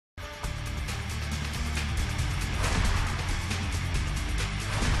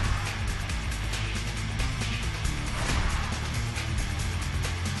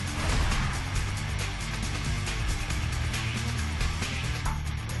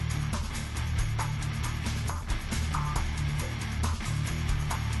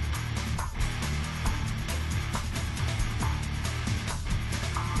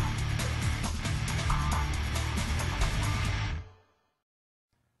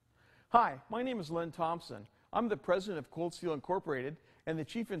Hi, my name is Len Thompson. I'm the president of Cold Steel Incorporated and the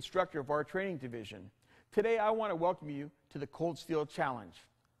chief instructor of our training division. Today I want to welcome you to the Cold Steel Challenge.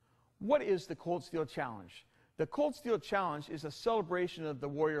 What is the Cold Steel Challenge? The Cold Steel Challenge is a celebration of the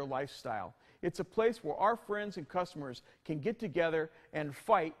warrior lifestyle. It's a place where our friends and customers can get together and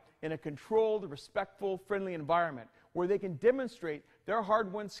fight in a controlled, respectful, friendly environment where they can demonstrate their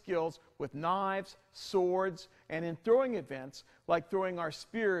hard-won skills with knives, swords, and in throwing events like throwing our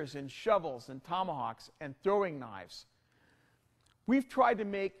spears and shovels and tomahawks and throwing knives. We've tried to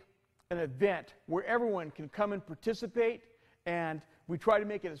make an event where everyone can come and participate, and we try to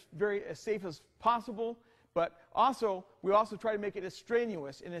make it as safe as possible, but we also try to make it as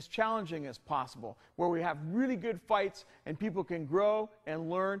strenuous and as challenging as possible, where we have really good fights and people can grow and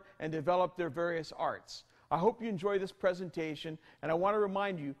learn and develop their various arts. I hope you enjoy this presentation, and I want to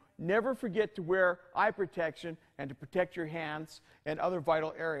remind you, never forget to wear eye protection and to protect your hands and other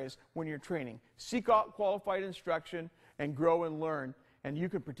vital areas when you're training. Seek out qualified instruction and grow and learn, and you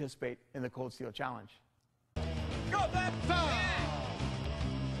can participate in the Cold Steel Challenge. Go that far!